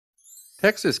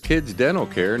Texas Kids Dental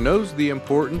Care knows the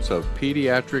importance of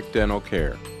pediatric dental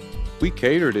care. We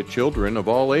cater to children of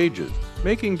all ages,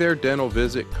 making their dental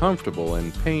visit comfortable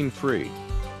and pain-free.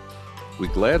 We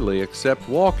gladly accept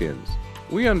walk-ins.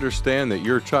 We understand that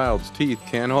your child's teeth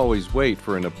can't always wait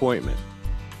for an appointment.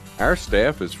 Our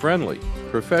staff is friendly,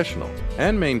 professional,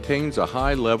 and maintains a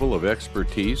high level of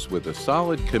expertise with a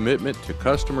solid commitment to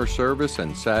customer service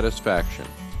and satisfaction.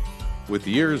 With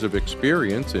years of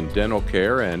experience in dental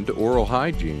care and oral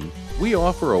hygiene, we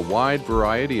offer a wide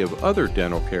variety of other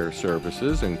dental care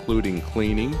services including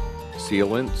cleaning,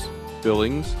 sealants,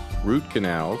 fillings, root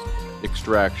canals,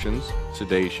 extractions,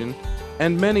 sedation,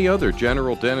 and many other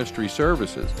general dentistry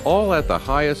services, all at the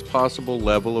highest possible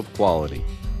level of quality.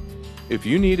 If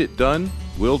you need it done,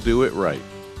 we'll do it right.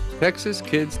 Texas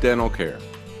Kids Dental Care.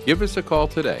 Give us a call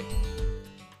today.